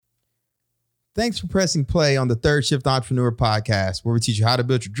Thanks for pressing play on the Third Shift Entrepreneur podcast, where we teach you how to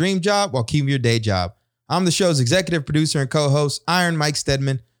build your dream job while keeping your day job. I'm the show's executive producer and co-host, Iron Mike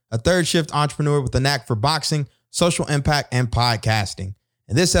Stedman, a third shift entrepreneur with a knack for boxing, social impact, and podcasting.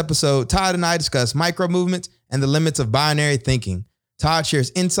 In this episode, Todd and I discuss micromovements and the limits of binary thinking. Todd shares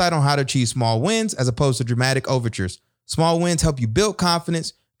insight on how to achieve small wins as opposed to dramatic overtures. Small wins help you build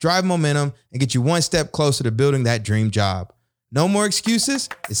confidence, drive momentum, and get you one step closer to building that dream job. No more excuses.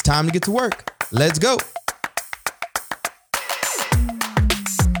 It's time to get to work. Let's go.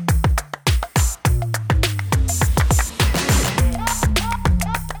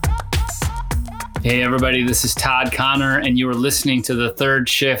 Hey, everybody, this is Todd Connor, and you are listening to the Third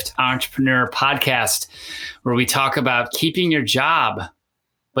Shift Entrepreneur podcast, where we talk about keeping your job,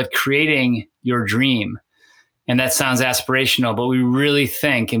 but creating your dream. And that sounds aspirational, but we really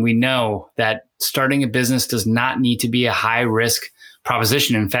think and we know that starting a business does not need to be a high risk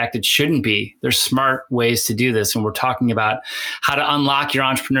proposition. In fact, it shouldn't be. There's smart ways to do this. And we're talking about how to unlock your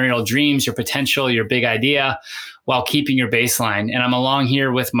entrepreneurial dreams, your potential, your big idea, while keeping your baseline. And I'm along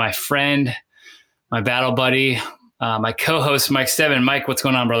here with my friend, my battle buddy, my co-host, Mike Stedman. Mike, what's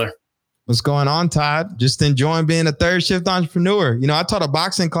going on, brother? What's going on, Todd? Just enjoying being a third shift entrepreneur. You know, I taught a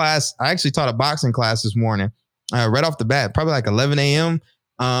boxing class. I actually taught a boxing class this morning, right off the bat, probably like 11 a.m.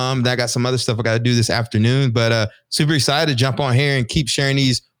 I got some other stuff I got to do this afternoon, but super excited to jump on here and keep sharing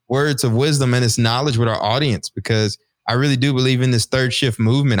these words of wisdom and this knowledge with our audience, because I really do believe in this third shift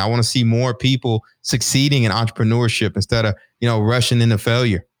movement. I want to see more people succeeding in entrepreneurship instead of, rushing into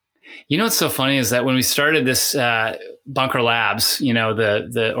failure. You know what's so funny is that when we started this Bunker Labs,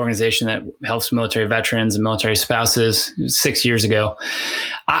 the organization that helps military veterans and military spouses 6 years ago,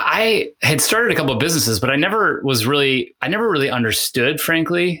 I had started a couple of businesses, but I never really understood,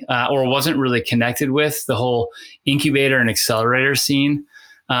 frankly, or wasn't really connected with the whole incubator and accelerator scene,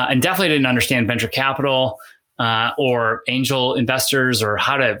 and definitely didn't understand venture capital or angel investors or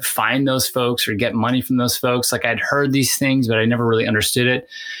how to find those folks or get money from those folks. Like, I'd heard these things, but I never really understood it.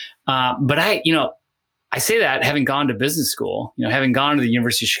 But I say that having gone to business school, having gone to the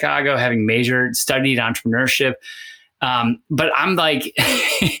University of Chicago, having studied entrepreneurship. But I'm like,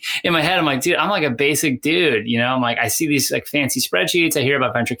 in my head, I'm like, dude, I'm like a basic dude, I'm like, I see these like fancy spreadsheets. I hear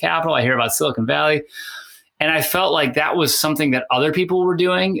about venture capital. I hear about Silicon Valley. And I felt like that was something that other people were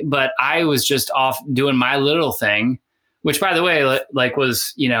doing, but I was just off doing my little thing, which, by the way,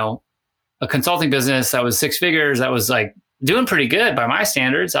 was, a consulting business that was six figures. That was like doing pretty good by my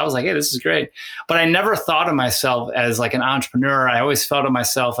standards. I was like, hey, this is great. But I never thought of myself as like an entrepreneur. I always felt of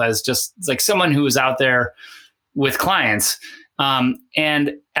myself as just like someone who was out there with clients.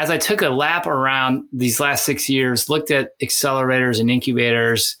 And as I took a lap around these last 6 years, looked at accelerators and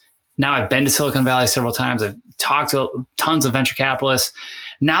incubators. Now I've been to Silicon Valley several times. I've talked to tons of venture capitalists.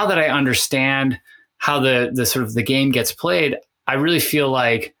 Now that I understand how the sort of the game gets played, I really feel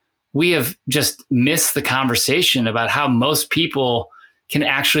like we have just missed the conversation about how most people can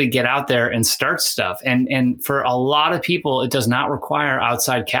actually get out there and start stuff. And for a lot of people, it does not require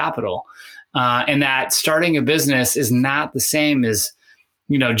outside capital. And that starting a business is not the same as,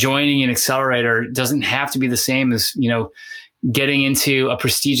 joining an accelerator. It doesn't have to be the same as, getting into a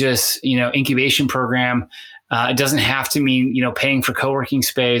prestigious, incubation program. It doesn't have to mean, paying for co-working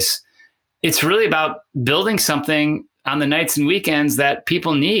space. It's really about building something on the nights and weekends that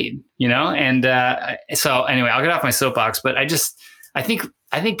people need, and so anyway, I'll get off my soapbox, but I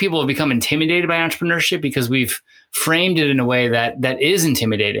think people have become intimidated by entrepreneurship because we've framed it in a way that is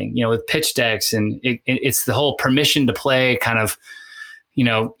intimidating, with pitch decks, and it's the whole permission to play kind of,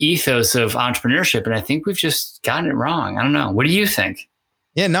 ethos of entrepreneurship. And I think we've just gotten it wrong. I don't know. What do you think?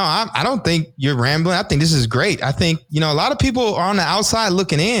 Yeah, no, I don't think you're rambling. I think this is great. I think, a lot of people are on the outside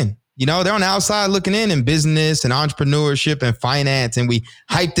looking in. They're on the outside looking in business and entrepreneurship and finance. And we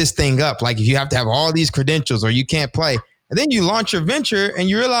hype this thing up like if you have to have all these credentials or you can't play. And then you launch your venture and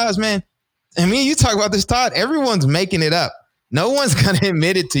you realize, man, you talk about this, Todd, everyone's making it up. No one's going to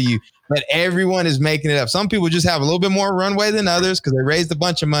admit it to you, but everyone is making it up. Some people just have a little bit more runway than others because they raised a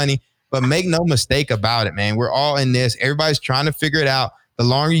bunch of money. But make no mistake about it, man. We're all in this. Everybody's trying to figure it out. The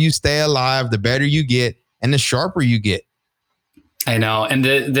longer you stay alive, the better you get and the sharper you get. I know. And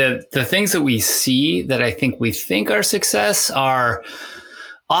the things that we see that I think we think are success are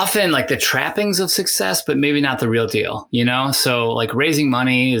often like the trappings of success, but maybe not the real deal, So like raising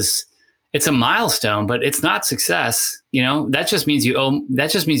money it's a milestone, but it's not success. That just means you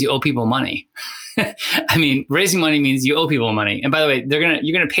owe people money. I mean, raising money means you owe people money. And by the way, you're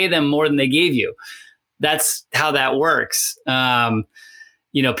going to pay them more than they gave you. That's how that works.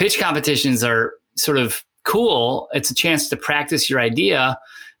 Pitch competitions are sort of cool. It's a chance to practice your idea.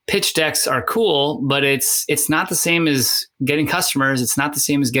 pitch decks are cool, but it's not the same as getting customers. It's not the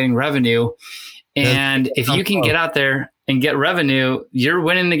same as getting revenue. And if you can get out there and get revenue, you're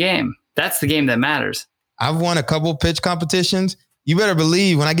winning the game. That's the game that matters. I've won a couple pitch competitions. You better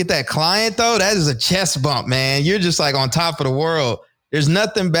believe when I get that client, though, that is a chest bump, man. You're just like on top of the world. There's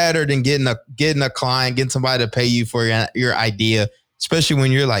nothing better than getting a client, getting somebody to pay you for your idea, especially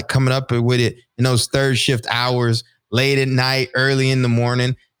when you're like coming up with it in those third shift hours, late at night, early in the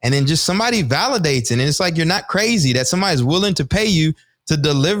morning. And then just somebody validates it. And it's like, you're not crazy that somebody's willing to pay you to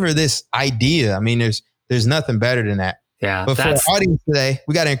deliver this idea. I mean, there's nothing better than that. Yeah. But for our audience today,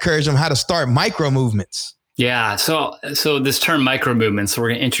 we got to encourage them how to start micro movements. Yeah. So this term micro movements, so we're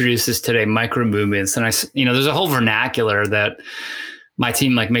going to introduce this today, micro movements. And there's a whole vernacular that my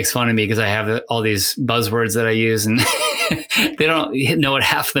team like makes fun of me because I have all these buzzwords that I use and they don't know what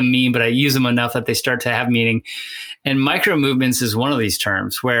half of them mean, but I use them enough that they start to have meaning. And micro movements is one of these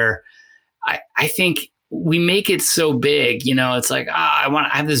terms where I think we make it so big, it's like, I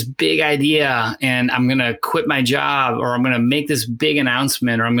have this big idea and I'm going to quit my job, or I'm going to make this big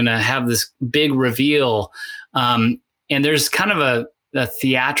announcement, or I'm going to have this big reveal. And there's kind of a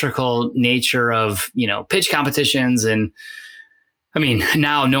theatrical nature of, pitch competitions. And I mean,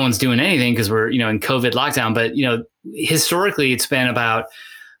 now no one's doing anything because we're, in COVID lockdown, but, historically it's been about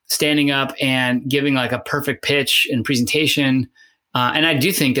standing up and giving like a perfect pitch and presentation. And I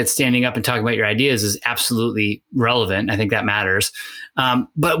do think that standing up and talking about your ideas is absolutely relevant. I think that matters.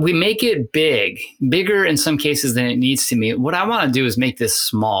 But we make it bigger in some cases than it needs to be. What I want to do is make this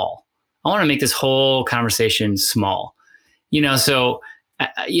small. I want to make this whole conversation small. So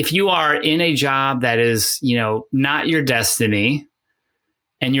if you are in a job that is, not your destiny,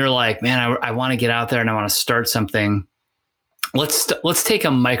 and you're like, man, I want to get out there and I want to start something. Let's take a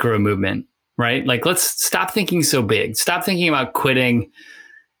micro movement, right? Like, let's stop thinking so big. Stop thinking about quitting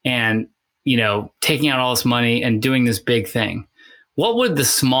and, taking out all this money and doing this big thing. What would the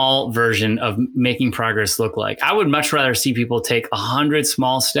small version of making progress look like? I would much rather see people take 100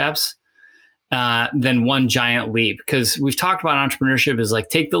 small steps than one giant leap, because we've talked about entrepreneurship is like,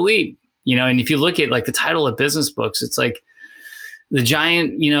 take the leap, and if you look at like the title of business books, it's like, the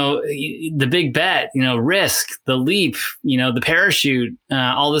giant, the big bet, risk, the leap, the parachute,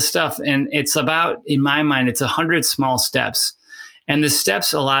 all this stuff. And it's about, in my mind, it's 100 small steps. And the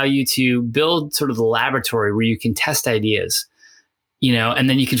steps allow you to build sort of the laboratory where you can test ideas, and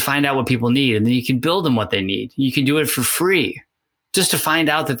then you can find out what people need, and then you can build them what they need. You can do it for free just to find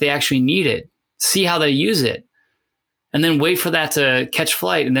out that they actually need it, see how they use it, and then wait for that to catch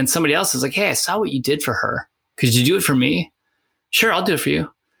flight. And then somebody else is like, hey, I saw what you did for her. Could you do it for me? Sure, I'll do it for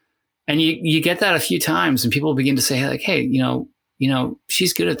you. And you get that a few times, and people begin to say, like, hey,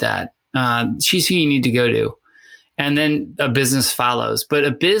 she's good at that. She's who you need to go to. And then a business follows. But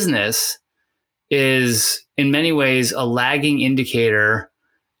a business is in many ways a lagging indicator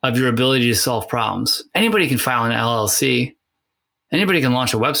of your ability to solve problems. Anybody can file an LLC. Anybody can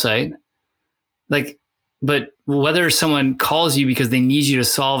launch a website. But whether someone calls you because they need you to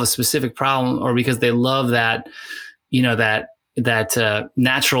solve a specific problem, or because they love that, that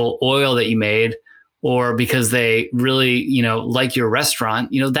natural oil that you made, or because they really, like your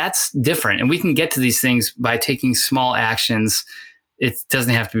restaurant, that's different. And we can get to these things by taking small actions. It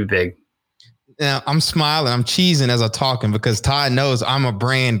doesn't have to be big. Now, I'm smiling, I'm cheesing as I'm talking, because Todd knows I'm a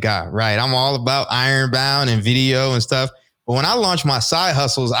brand guy, right? I'm all about Ironbound and video and stuff. But when I launch my side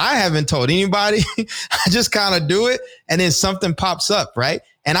hustles, I haven't told anybody. I just kind of do it, and then something pops up, right?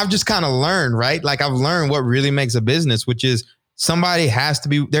 And I've just kind of learned, right? Like, I've learned what really makes a business, which is there has to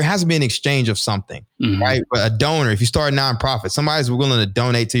be an exchange of something, right? But a donor, if you start a nonprofit, somebody's willing to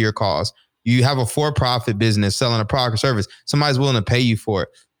donate to your cause. You have a for-profit business selling a product or service, somebody's willing to pay you for it.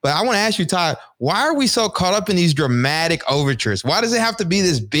 But I want to ask you, Todd, why are we so caught up in these dramatic overtures? Why does it have to be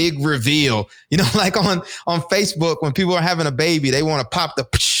this big reveal? Like on Facebook, when people are having a baby, they want to pop the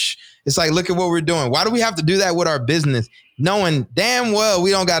psh. It's like, look at what we're doing. Why do we have to do that with our business, knowing damn well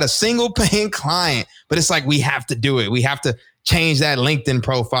we don't got a single paying client, but it's like we have to do it. We have to change that LinkedIn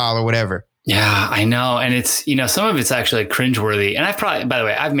profile or whatever. Yeah, I know. And it's, some of it's actually cringeworthy. And by the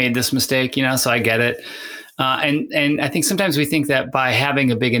way, I've made this mistake, so I get it. And I think sometimes we think that by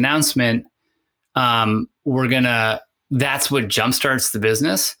having a big announcement, that's what jumpstarts the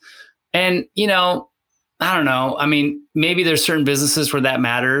business. And, I don't know. I mean, maybe there's certain businesses where that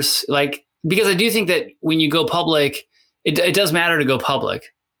matters. Like, because I do think that when you go public, it does matter to go public.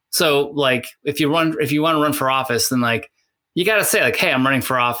 So like, if you want to run for office, then like, you got to say like, hey, I'm running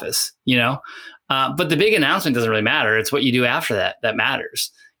for office, but the big announcement doesn't really matter. It's what you do after that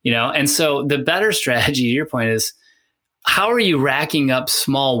matters, And so the better strategy, to your point, is how are you racking up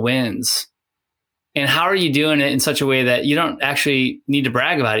small wins? And how are you doing it in such a way that you don't actually need to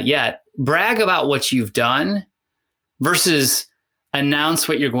brag about it yet? Brag about what you've done versus announce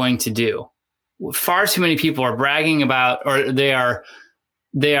what you're going to do. Far too many people are bragging about, or they are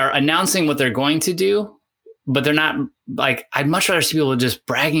announcing what they're going to do, but they're not like, I'd much rather see people just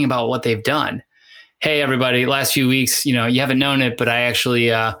bragging about what they've done. Hey, everybody, last few weeks, you haven't known it, but I actually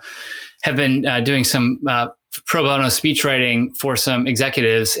have been doing some pro bono speech writing for some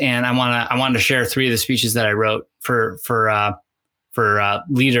executives, and I wanted to share 3 of the speeches that I wrote for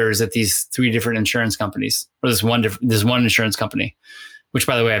leaders at these 3 different insurance companies, or this one insurance company, which,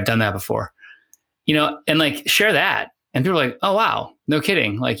 by the way, I've done that before. And like share that, and people are like, "Oh wow, no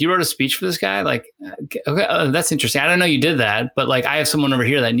kidding! Like you wrote a speech for this guy? Like, okay, that's interesting. I don't know you did that, but like I have someone over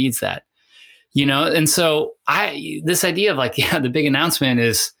here that needs that." And so this idea of like, the big announcement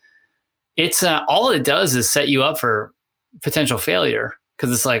is. It's all it does is set you up for potential failure,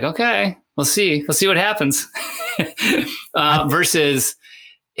 because it's like, okay, let's see what happens. Versus,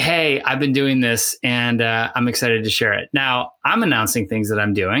 hey, I've been doing this and I'm excited to share it. Now I'm announcing things that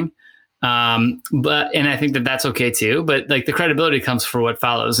I'm doing, and I think that that's okay too. But like the credibility comes for what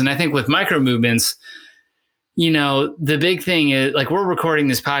follows. And I think with Micromovements, the big thing is like we're recording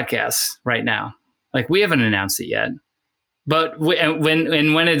this podcast right now. Like we haven't announced it yet. But when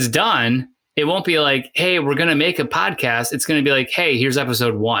it's done, it won't be like, hey, we're going to make a podcast. It's going to be like, hey, here's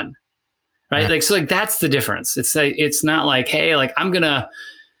episode 1. Right. Like, so like, that's the difference. It's like, it's not like, hey, like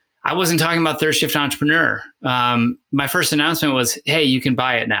I wasn't talking about Third Shift Entrepreneur. My first announcement was, hey, you can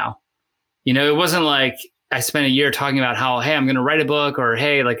buy it now. It wasn't like I spent a year talking about how, hey, I'm going to write a book, or,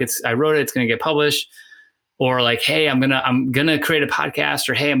 hey, like I wrote it, it's going to get published. Or like, hey, I'm going to create a podcast,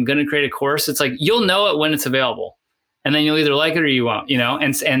 or, hey, I'm going to create a course. It's like, you'll know it when it's available. And then you'll either like it or you won't,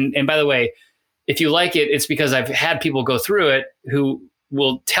 and by the way, if you like it, it's because I've had people go through it who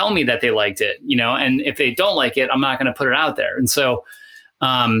will tell me that they liked it, and if they don't like it, I'm not going to put it out there. And so,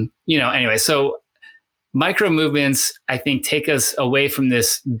 anyway, so Micromovements, I think, take us away from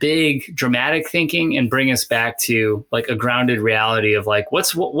this big dramatic thinking and bring us back to like a grounded reality of like,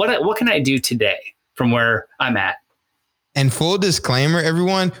 what can I do today from where I'm at? And full disclaimer,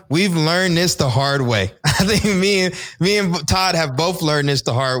 everyone, we've learned this the hard way. I think me and Todd have both learned this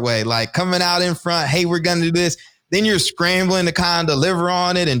the hard way. Like coming out in front, hey, we're going to do this. Then you're scrambling to kind of deliver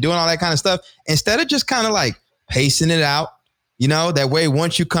on it and doing all that kind of stuff. Instead of just kind of like pacing it out, that way,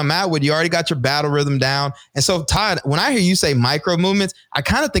 once you come out with, you already got your battle rhythm down. And so Todd, when I hear you say micro movements, I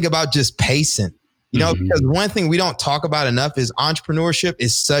kind of think about just pacing, because one thing we don't talk about enough is entrepreneurship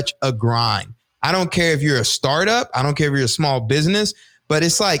is such a grind. I don't care if you're a startup. I don't care if you're a small business, but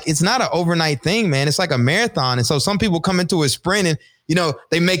it's like, it's not an overnight thing, man. It's like a marathon. And so some people come into a sprint and,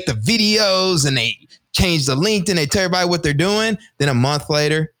 they make the videos and they change the LinkedIn. They tell everybody what they're doing. Then a month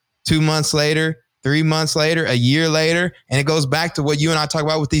later, 2 months later, 3 months later, a year later, and it goes back to what you and I talk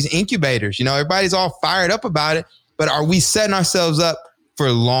about with these incubators. Everybody's all fired up about it, but are we setting ourselves up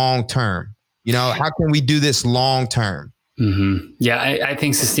for long term? How can we do this long term? Mm-hmm. Yeah, I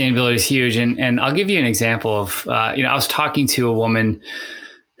think sustainability is huge. And I'll give you an example of, I was talking to a woman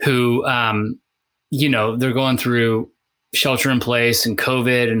who, they're going through shelter in place and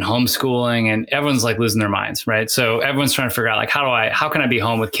COVID and homeschooling, and everyone's like losing their minds. Right. So everyone's trying to figure out like, how can I be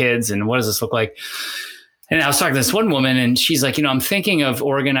home with kids? And what does this look like? And I was talking to this one woman and she's like, I'm thinking of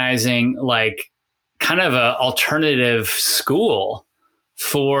organizing like kind of a alternative school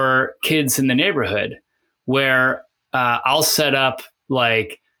for kids in the neighborhood where I'll set up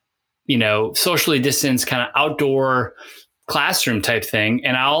like, socially distanced kind of outdoor classroom type thing.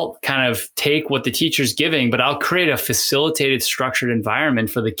 And I'll kind of take what the teacher's giving, but I'll create a facilitated, structured environment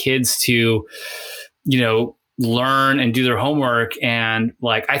for the kids to, learn and do their homework. And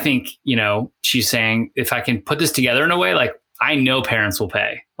like, I think, she's saying, if I can put this together in a way, like I know parents will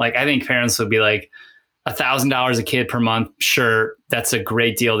pay. Like, I think parents will be like $1,000 a kid per month. Sure. That's a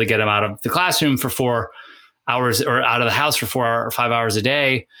great deal to get them out of the classroom for 4 hours or out of the house for 4 or 5 hours a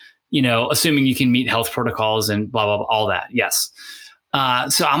day, assuming you can meet health protocols and blah, blah, blah, all that. Yes.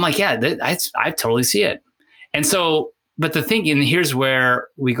 So I'm like, yeah, I totally see it. And so, but the thinking, here's where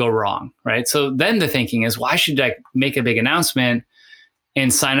we go wrong, right? So then the thinking is, why should I make a big announcement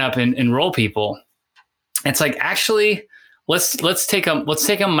and sign up and enroll people? It's like, actually, let's take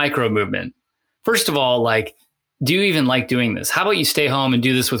a micro movement. First of all, like, do you even like doing this? How about you stay home and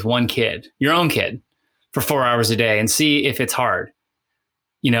do this with one kid, your own kid, for 4 hours a day and see if it's hard,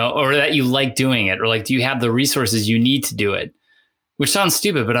 or that you like doing it, or like, do you have the resources you need to do it? Which sounds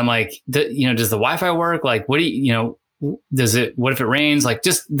stupid, but I'm like, does the Wi-Fi work? Like, what do what if it rains? Like,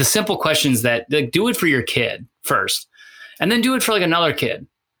 just the simple questions that, like, do it for your kid first. and then do it for like another kid,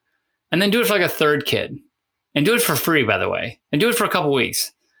 and then do it for like a third kid, and do it for free, by the way, and do it for a couple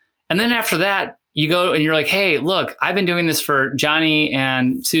weeks. And then after that, you go and you're like, hey, look, I've been doing this for Johnny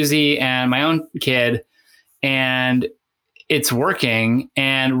and Susie and my own kid, and it's working.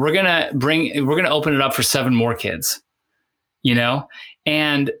 And we're going to open it up for 7 more kids,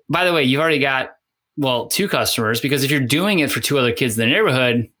 And by the way, you've already got, 2 customers, because if you're doing it for 2 other kids in the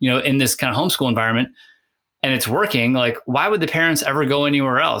neighborhood, in this kind of homeschool environment, and it's working, like, why would the parents ever go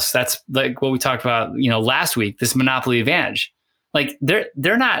anywhere else? That's like what we talked about, last week, this monopoly advantage. Like they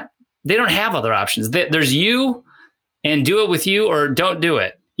don't have other options. There's you, and do it with you or don't do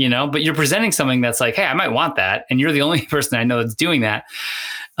it, but you're presenting something that's like, hey, I might want that. And you're the only person I know that's doing that,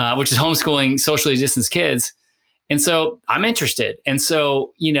 which is homeschooling socially distanced kids. And so I'm interested. And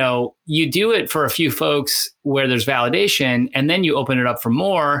so, you do it for a few folks where there's validation, and then you open it up for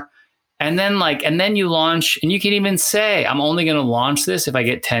more. And then you launch, and you can even say, I'm only going to launch this if I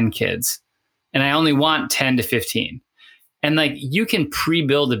get 10 kids, and I only want 10 to 15. And you can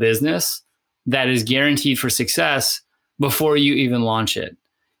pre-build a business that is guaranteed for success before you even launch it,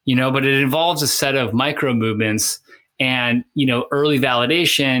 but it involves a set of micro movements and, early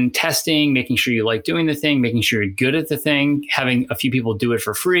validation, testing, making sure you like doing the thing, making sure you're good at the thing, having a few people do it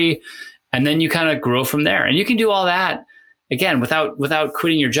for free. And then you kind of grow from there. And you can do all that, again, without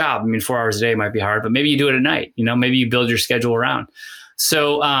quitting your job. I mean, 4 hours a day might be hard, but maybe you do it at night, maybe you build your schedule around.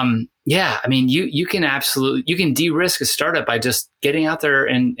 So, you can de-risk a startup by just getting out there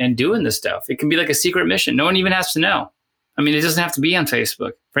and doing this stuff. It can be like a secret mission. No one even has to know. I mean, it doesn't have to be on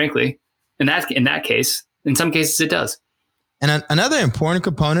Facebook, frankly. In that case, in some cases it does. And another important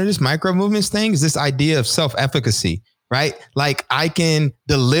component of this micro movements thing is this idea of self-efficacy, right? Like I can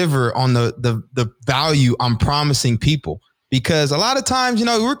deliver on the value I'm promising people. Because a lot of times,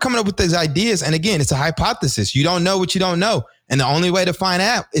 we're coming up with these ideas. And again, it's a hypothesis. You don't know what you don't know. And the only way to find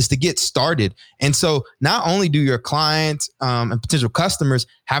out is to get started. And so not only do your clients and potential customers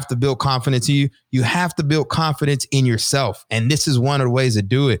have to build confidence in you, you have to build confidence in yourself. And this is one of the ways to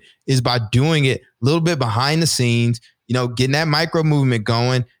do it, is by doing it a little bit behind the scenes, getting that micro movement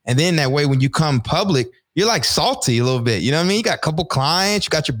going. And then that way, when you come public, you're like salty a little bit. You know what I mean? You got a couple clients, you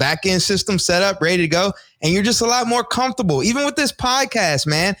got your back end system set up, ready to go. And you're just a lot more comfortable. Even with this podcast,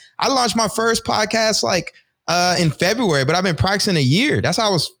 man, I launched my first podcast in February, but I've been practicing a year. That's how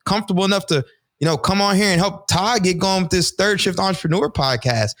I was comfortable enough to, come on here and help Todd get going with this Third Shift Entrepreneur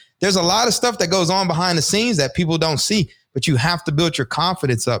podcast. There's a lot of stuff that goes on behind the scenes that people don't see, but you have to build your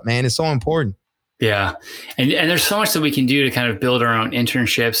confidence up, man. It's so important. Yeah. And there's so much that we can do to kind of build our own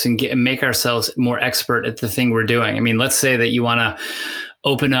internships and make ourselves more expert at the thing we're doing. I mean, let's say that you want to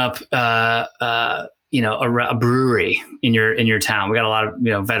open up, a brewery in your town. We got a lot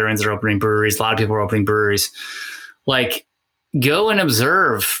of, veterans that are opening breweries. A lot of people are opening breweries. Go and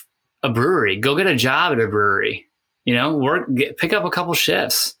observe a brewery, go get a job at a brewery, pick up a couple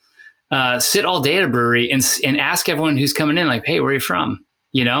shifts, sit all day at a brewery and ask everyone who's coming in, like, hey, where are you from?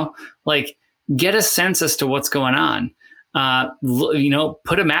 Get a sense as to what's going on.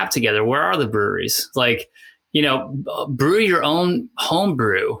 Put a map together. Where are the breweries? Brew your own home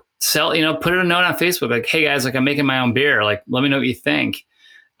brew. Sell, put a note on Facebook, like, hey guys, I'm making my own beer. Let me know what you think.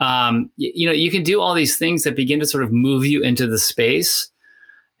 You can do all these things that begin to sort of move you into the space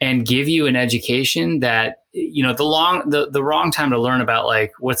and give you an education that, the wrong time to learn about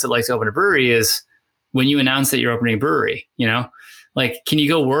what's it like to open a brewery is when you announce that you're opening a brewery, can you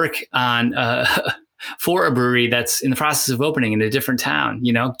go work on, for a brewery that's in the process of opening in a different town,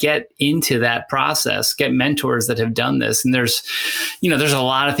 get into that process, get mentors that have done this. And there's a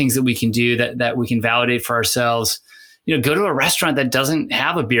lot of things that we can do that we can validate for ourselves. Go to a restaurant that doesn't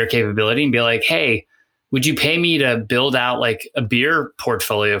have a beer capability and be like, hey, would you pay me to build out a beer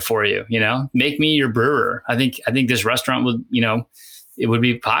portfolio for you? Make me your brewer. I think this restaurant would, it would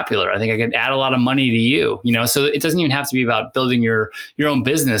be popular. I think I could add a lot of money to you, so it doesn't even have to be about building your own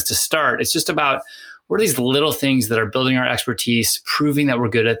business to start. It's just about, what are these little things that are building our expertise, proving that we're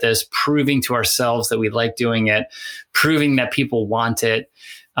good at this, proving to ourselves that we like doing it, proving that people want it.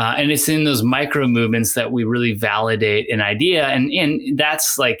 And it's in those micro movements that we really validate an idea. And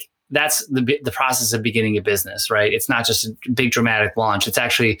that's the process of beginning a business, right? It's not just a big dramatic launch. It's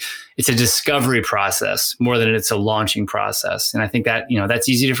a discovery process more than it's a launching process. And I think that, that's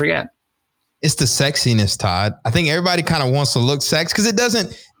easy to forget. It's the sexiness, Todd. I think everybody kind of wants to look sexy because it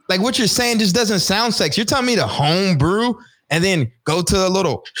doesn't, what you're saying just doesn't sound sexy. You're telling me to home brew and then go to a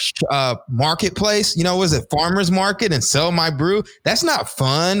little marketplace, was it farmer's market and sell my brew? That's not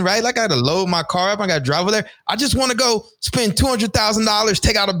fun, right? I got to load my car up. I got to drive over there. I just want to go spend $200,000,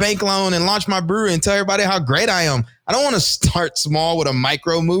 take out a bank loan and launch my brewery and tell everybody how great I am. I don't want to start small with a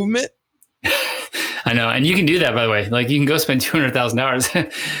micro movement. I know. And you can do that, by the way. Like you can go spend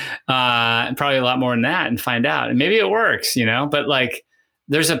 $200,000, probably a lot more than that, and find out. And maybe it works, but like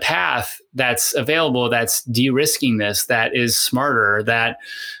there's a path that's available that's de-risking this, that is smarter, that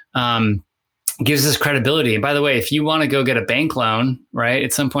gives us credibility. And by the way, if you want to go get a bank loan, right,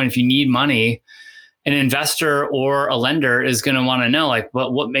 at some point, if you need money, an investor or a lender is going to want to know like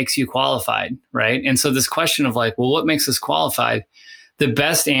what makes you qualified, right? And so this question of like, well, what makes us qualified? The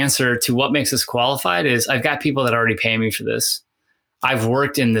best answer to what makes us qualified is I've got people that already pay me for this. I've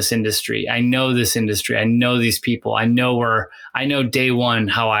worked in this industry. I know this industry. I know these people. I know day one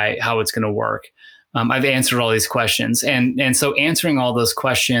how it's going to work. I've answered all these questions. And so answering all those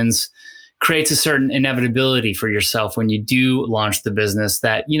questions creates a certain inevitability for yourself when you do launch the business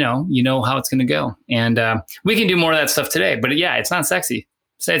that, you know how it's going to go. And we can do more of that stuff today, but yeah, it's not sexy.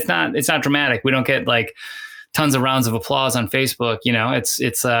 So it's not dramatic. We don't get like tons of rounds of applause on Facebook.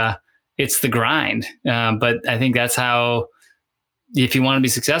 It's the grind. But I think that's how, if you want to be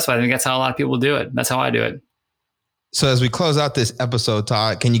successful, I think that's how a lot of people do it. That's how I do it. So as we close out this episode,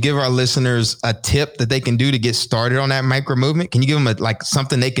 Todd, can you give our listeners a tip that they can do to get started on that micro movement? Can you give them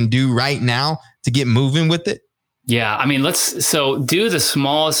something they can do right now to get moving with it? Yeah. I mean, so do the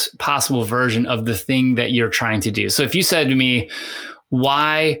smallest possible version of the thing that you're trying to do. So if you said to me,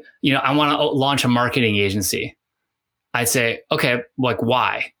 why, I want to launch a marketing agency, I'd say, okay, like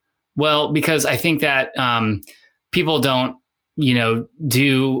why? Well, because I think that people don't,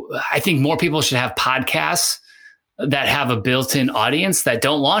 I think more people should have podcasts that have a built-in audience that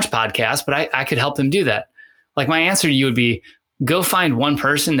don't launch podcasts, but I could help them do that. Like my answer to you would be, go find one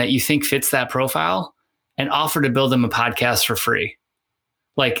person that you think fits that profile and offer to build them a podcast for free.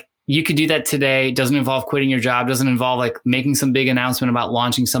 Like you could do that today. It doesn't involve quitting your job. Doesn't involve like making some big announcement about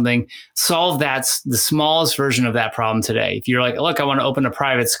launching something. Solve the smallest version of that problem today. If you're like, look, I want to open a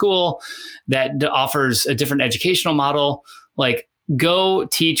private school that offers a different educational model, like go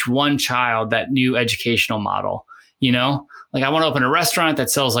teach one child that new educational model. Like I want to open a restaurant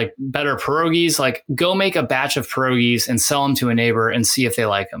that sells like better pierogies, like go make a batch of pierogies and sell them to a neighbor and see if they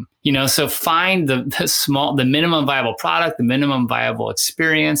like them. So find the minimum viable product, the minimum viable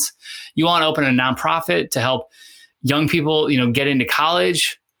experience. You want to open a nonprofit to help young people, get into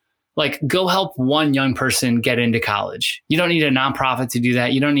college. Like go help one young person get into college. You don't need a nonprofit to do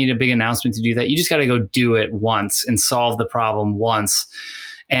that. You don't need a big announcement to do that. You just got to go do it once and solve the problem once.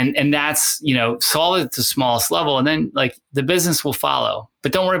 And that's, solve it at the smallest level. And then like the business will follow,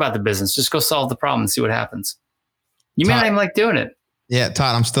 but don't worry about the business. Just go solve the problem and see what happens. You may not even like doing it. Yeah,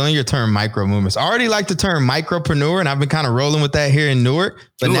 Todd, I'm stealing your term micro movements. I already like the term micropreneur, and I've been kind of rolling with that here in Newark.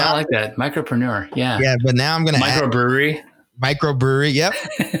 But now I like that. Micropreneur. Yeah. Yeah. But now I'm going to microbrewery. Yep.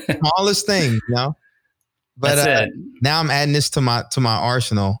 Smallest thing, But that's it. Now I'm adding this to my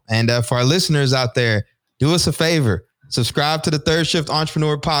arsenal. And for our listeners out there, do us a favor. Subscribe to the Third Shift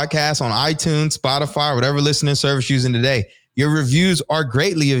Entrepreneur Podcast on iTunes, Spotify, whatever listening service you're using today. Your reviews are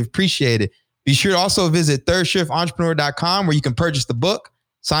greatly appreciated. Be sure to also visit thirdshiftentrepreneur.com where you can purchase the book,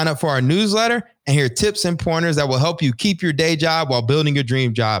 sign up for our newsletter, and hear tips and pointers that will help you keep your day job while building your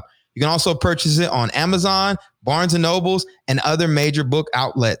dream job. You can also purchase it on Amazon, Barnes & Nobles, and other major book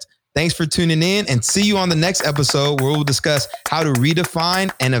outlets. Thanks for tuning in, and see you on the next episode where we'll discuss how to redefine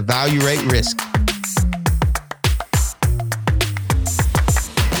and evaluate risk.